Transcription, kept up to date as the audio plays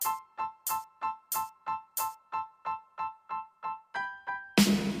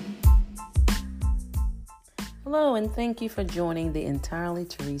Hello, and thank you for joining the Entirely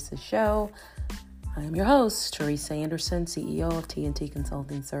Teresa Show. I am your host, Teresa Anderson, CEO of TNT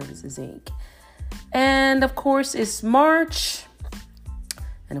Consulting Services, Inc. And of course, it's March.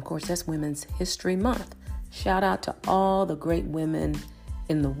 And of course, that's Women's History Month. Shout out to all the great women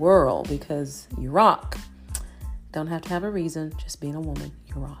in the world because you rock. Don't have to have a reason, just being a woman,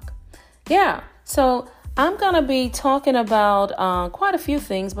 you rock. Yeah, so I'm going to be talking about quite a few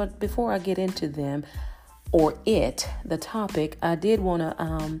things, but before I get into them, the topic, I did want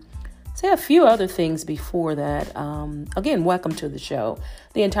to say a few other things before that. Again, welcome to the show,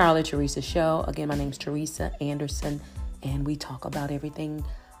 the Entirely Teresa Show. Again, my name's Teresa Anderson, and we talk about everything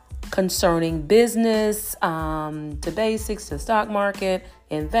concerning business, to basics, to stock market,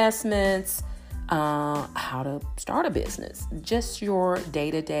 investments, how to start a business, just your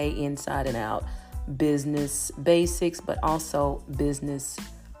day-to-day inside and out business basics, but also business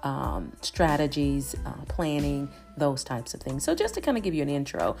strategies, planning, those types of things. So just to kind of give you an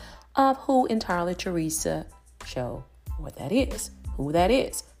intro of who Entirely Teresa Show, what that is, who that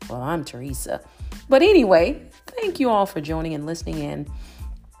is. Well, I'm Teresa. But anyway, thank you all for joining and listening in.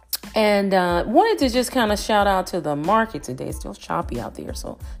 And wanted to just kind of shout out to the market today. It's still choppy out there,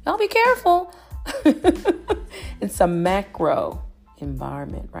 so y'all be careful. It's a macro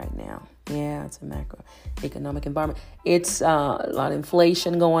environment right now. Yeah, it's a macroeconomic environment. It's a lot of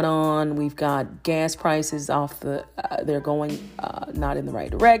inflation going on. We've got gas prices they're going not in the right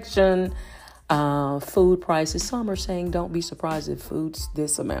direction. Food prices, some are saying don't be surprised if food's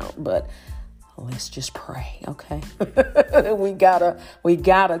this amount, but let's just pray, okay? we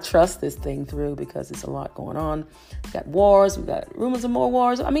gotta trust this thing through because it's a lot going on. We got wars, we got rumors of more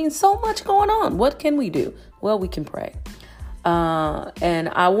wars. I mean, so much going on. What can we do? Well, we can pray. And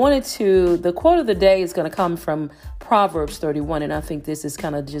I wanted the quote of the day is going to come from Proverbs 31. And I think this is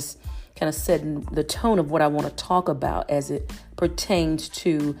kind of setting the tone of what I want to talk about as it pertains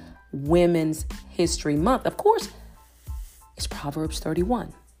to Women's History Month. Of course, it's Proverbs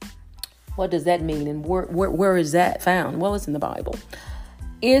 31. What does that mean? And where is that found? Well, it's in the Bible.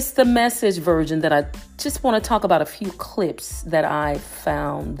 It's the Message version that I just want to talk about a few clips that I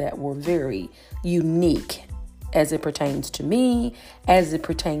found that were very unique as it pertains to me, as it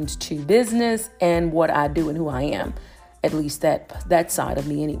pertains to business and what I do and who I am, at least that side of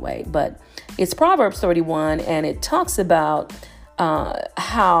me anyway. But it's Proverbs 31, and it talks about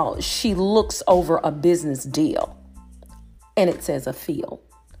how she looks over a business deal, and it says a field,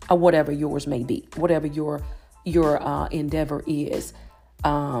 or whatever yours may be, whatever your endeavor is.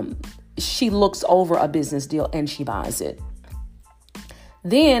 She looks over a business deal and she buys it.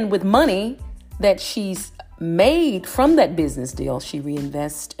 Then with money that she's made from that business deal, she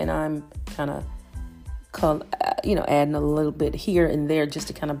reinvests, and I'm kind of adding a little bit here and there just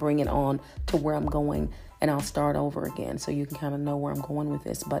to kind of bring it on to where I'm going, and I'll start over again so you can kind of know where I'm going with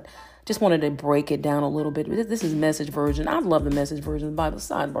this. But just wanted to break it down a little bit. This is Message version. I love the Message version of the Bible,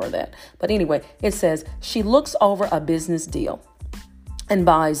 sidebar that. But anyway, it says she looks over a business deal and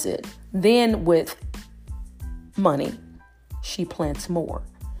buys it. Then with money, she plants more.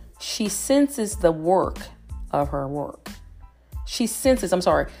 She senses the work of her work. She senses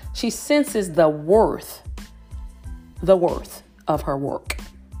the worth of her work.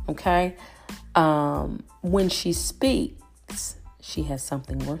 Okay. When she speaks, she has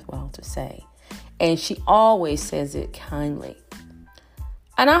something worthwhile to say, and she always says it kindly.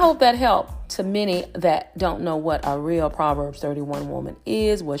 And I hope that helped to many that don't know what a real Proverbs 31 woman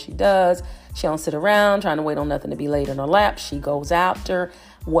is, what she does. She don't sit around trying to wait on nothing to be laid in her lap. She goes after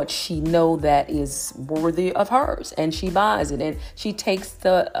what she know that is worthy of hers, and she buys it, and she takes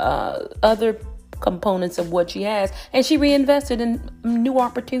the other components of what she has and she reinvested in new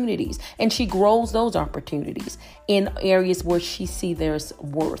opportunities, and she grows those opportunities in areas where she sees there's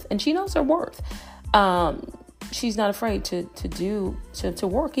worth, and she knows her worth. She's not afraid to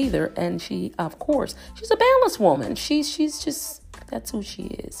work either, and she's a balanced woman. She's just, that's who she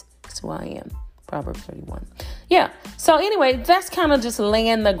is. That's who I am. Proverbs 31. Yeah. So anyway, that's kind of just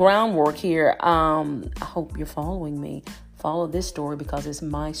laying the groundwork here. I hope you're following me. Follow this story because it's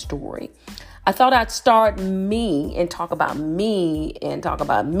my story. I thought I'd start me and talk about me and talk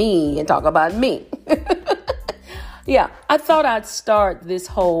about me and talk about me. Yeah, I thought I'd start this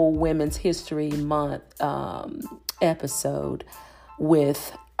whole Women's History Month episode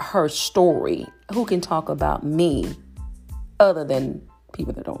with her story. Who can talk about me other than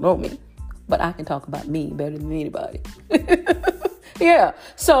people that don't know me? But I can talk about me better than anybody. Yeah.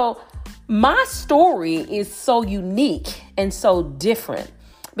 So my story is so unique and so different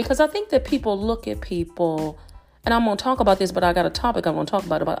because I think that people look at people And I'm going to talk about this, but I got a topic I want to talk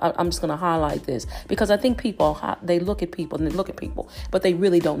about. I'm just going to highlight this because I think people, they look at people, but they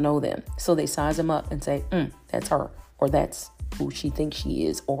really don't know them. So they size them up and say, that's her, or that's who she thinks she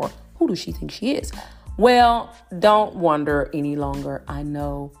is, or who does she think she is? Well, don't wonder any longer. I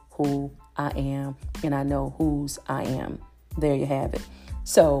know who I am, and I know whose I am. There you have it.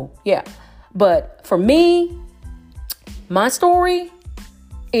 So, yeah. But for me, my story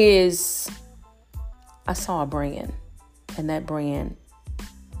is I saw a brand, and that brand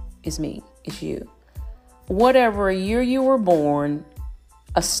is me. It's you. Whatever year you were born,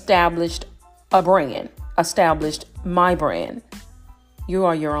 established a brand, established my brand. You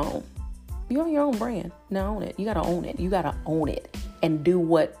are your own. You are your own brand. Now own it. You got to own it. You got to own it and do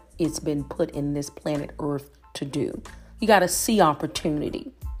what it's been put in this planet Earth to do. You got to see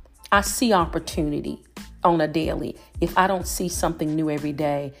opportunity. I see opportunity on a daily. If I don't see something new every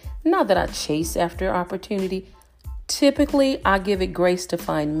day, not that I chase after opportunity, typically I give it grace to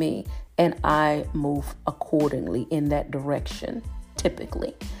find me and I move accordingly in that direction,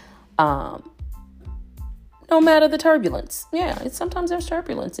 typically. No matter the turbulence. Yeah, sometimes there's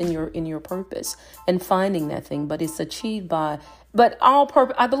turbulence in your purpose and finding that thing, but it's achieved by,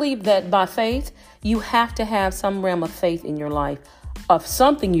 I believe that by faith, you have to have some realm of faith in your life of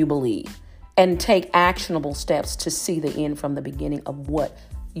something you believe and take actionable steps to see the end from the beginning of what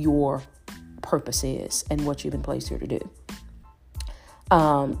your purpose is and what you've been placed here to do.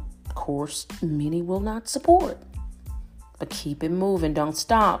 Of course, many will not support, but keep it moving. Don't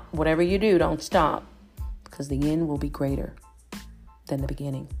stop. Whatever you do, don't stop. Because the end will be greater than the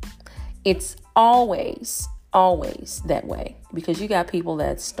beginning. It's always that way. Because you got people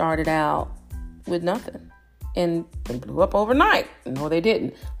that started out with nothing. And they blew up overnight. No, they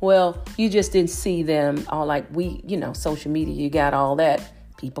didn't. Well, you just didn't see them all like social media, you got all that.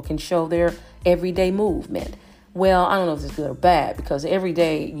 People can show their everyday movement. Well, I don't know if it's good or bad. Because every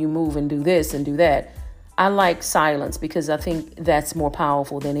day you move and do this and do that. I like silence because I think that's more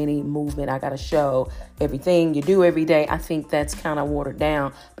powerful than any movement. I got to show everything you do every day. I think that's kind of watered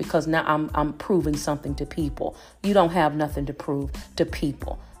down because now I'm proving something to people. You don't have nothing to prove to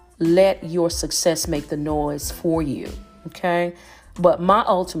people. Let your success make the noise for you. Okay. But my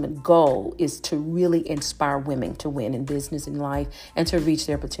ultimate goal is to really inspire women to win in business and life and to reach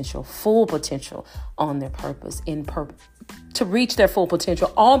their potential, full potential on their purpose, to reach their full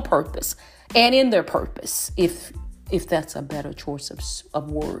potential on purpose and in their purpose, if that's a better choice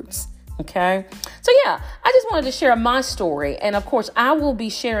of words. Okay. So yeah, I just wanted to share my story. And of course, I will be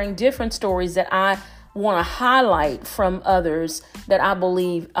sharing different stories that I want to highlight from others that I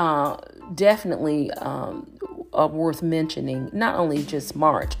believe definitely are worth mentioning, not only just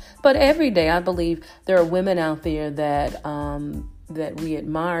March, but every day. I believe there are women out there that we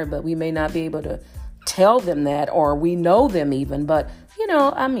admire, but we may not be able to tell them that, or we know them even. But,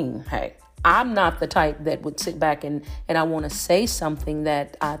 hey, I'm not the type that would sit back and I want to say something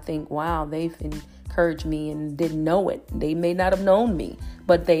that I think, wow, they've encouraged me and didn't know it. They may not have known me,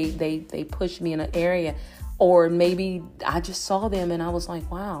 but they pushed me in an area, or maybe I just saw them and I was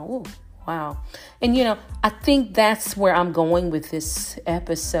like, wow. Ooh, wow. And, I think that's where I'm going with this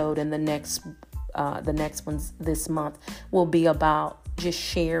episode, and the next ones this month will be about just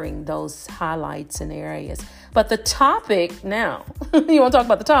sharing those highlights and areas. But the topic now, you want to talk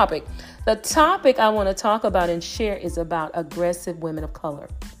about the topic? The topic I want to talk about and share is about aggressive women of color.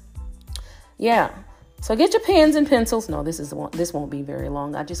 Yeah. So get your pens and pencils. No, this won't be very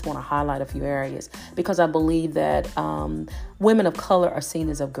long. I just want to highlight a few areas because I believe that women of color are seen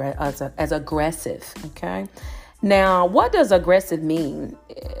as aggressive. Okay. Now, what does aggressive mean?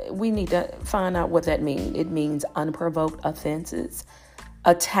 We need to find out what that means. It means unprovoked offenses,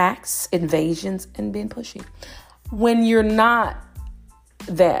 attacks, invasions, and being pushy. When you're not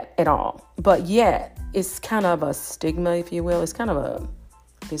that at all, but yet it's kind of a stigma, if you will. It's kind of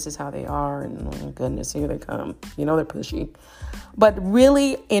this is how they are, and oh goodness, here they come. They're pushy. But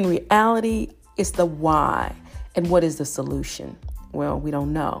really, in reality, it's the why. And what is the solution? Well, we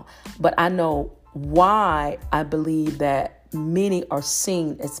don't know. But I know why I believe that many are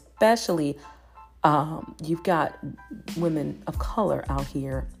seen, especially you've got women of color out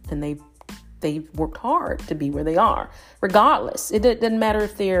here, and they've worked hard to be where they are. Regardless, it doesn't matter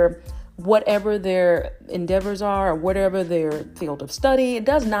if they're whatever their endeavors are or whatever their field of study, it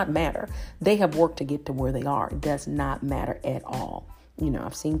does not matter. They have worked to get to where they are. It does not matter at all.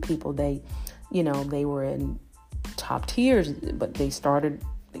 I've seen people, they were in top tiers, but they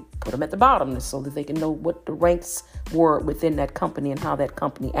put them at the bottom so that they can know what the ranks were within that company and how that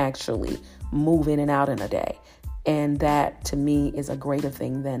company actually move in and out in a day. And that, to me, is a greater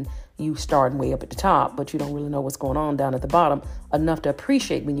thing than you starting way up at the top, but you don't really know what's going on down at the bottom enough to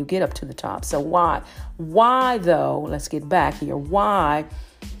appreciate when you get up to the top. So why though, let's get back here. Why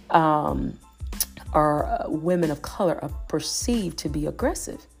are women of color perceived to be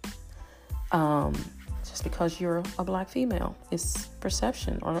aggressive? Just because you're a black female, it's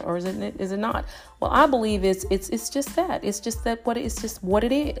perception, or is it not? Well, I believe it's just that. It's just that it's just what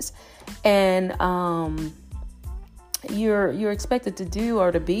it is. And you're expected to do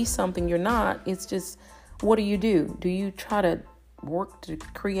or to be something you're not. It's just, what do? Do you try to work to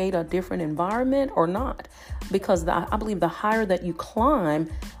create a different environment or not? Because I believe the higher that you climb,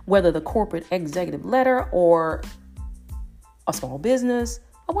 whether the corporate executive ladder or a small business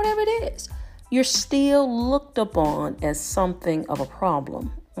or whatever it is, you're still looked upon as something of a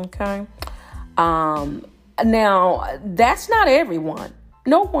problem. Okay. Now that's not everyone.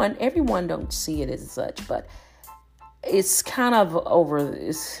 Everyone don't see it as such, but it's kind of over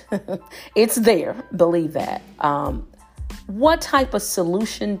this. It's there. Believe that. What type of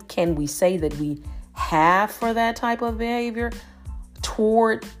solution can we say that we have for that type of behavior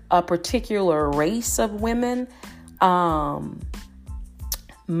toward a particular race of women?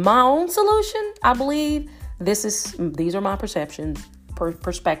 My own solution, I believe, these are my perceptions,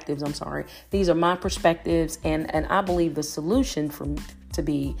 perspectives. I'm sorry. These are my perspectives. And I believe the solution to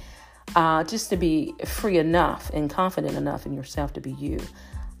be just to be free enough and confident enough in yourself to be you,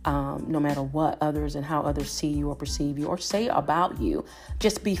 no matter what others and how others see you or perceive you or say about you.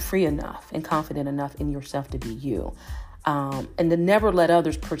 Just be free enough and confident enough in yourself to be you. And to never let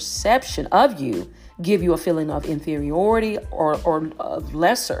others' perception of you give you a feeling of inferiority or of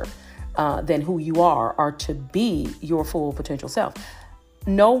lesser than who you are, or to be your full potential self.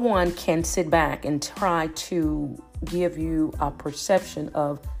 No one can sit back and try to give you a perception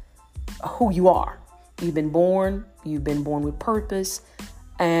of who you are. You've been born with purpose,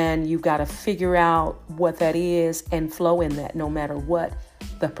 and you've got to figure out what that is and flow in that, no matter what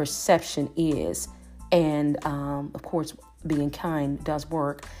the perception is. And of course, being kind does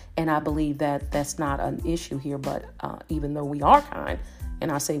work. And I believe that that's not an issue here. But even though we are kind,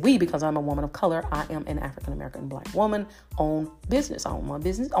 and I say we because I'm a woman of color, I am an African-American black woman, own business. I own my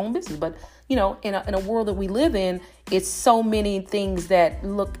business, But, in a world that we live in, it's so many things that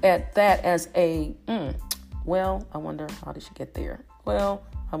look at that as I wonder, how did she get there? Well,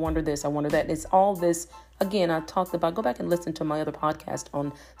 I wonder this, I wonder that. It's all this. Again, I talked about, go back and listen to my other podcast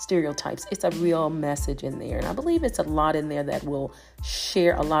on stereotypes. It's a real message in there. And I believe it's a lot in there that will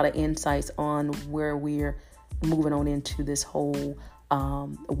share a lot of insights on where we're moving on into this whole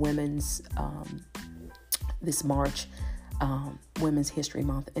women's, this March, Women's History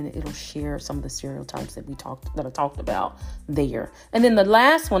Month, and it'll share some of the stereotypes that I talked about there. And then the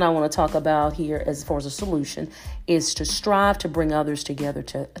last one I want to talk about here, as far as a solution, is to strive to bring others together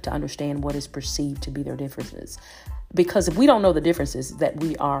to understand what is perceived to be their differences. Because if we don't know the differences, that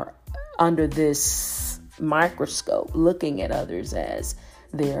we are under this microscope looking at others as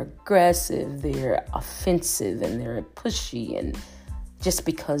they're aggressive, they're offensive, and they're pushy, and just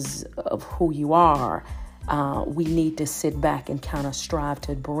because of who you are. We need to sit back and kind of strive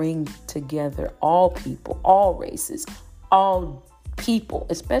to bring together all people, all races, all people,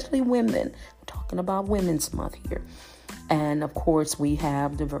 especially women. We're talking about Women's Month here. And of course, we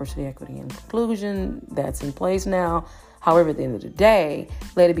have diversity, equity, and inclusion that's in place now. However, at the end of the day,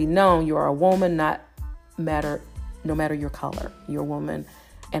 let it be known you are a woman, no matter your color. You're a woman,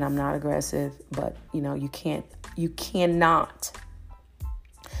 and I'm not aggressive, but you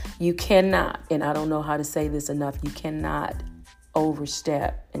cannot, and I don't know how to say this enough, you cannot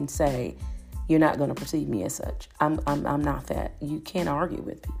overstep and say, you're not going to perceive me as such. I'm not that. You can't argue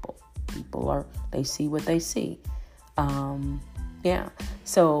with people. They see what they see.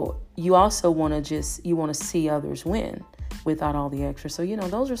 So you also want to see others win without all the extra. So,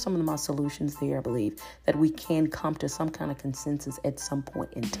 those are some of my solutions there, I believe, that we can come to some kind of consensus at some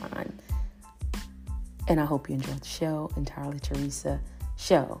point in time. And I hope you enjoyed the show. Entirely Teresa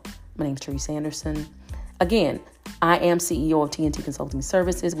Show. My name is Teresa Anderson. Again, I am CEO of TNT Consulting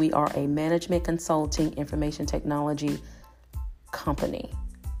Services. We are a management consulting information technology company.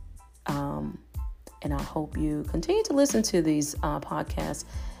 And I hope you continue to listen to these podcasts.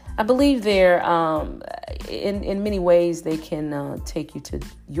 I believe they're, in many ways, they can take you to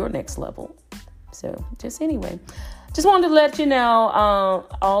your next level. So just wanted to let you know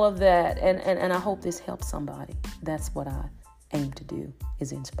all of that. And I hope this helps somebody. That's what I aim to do,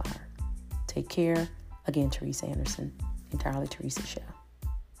 is inspire. Take care. Again, Teresa Anderson, Entirely Teresa Show.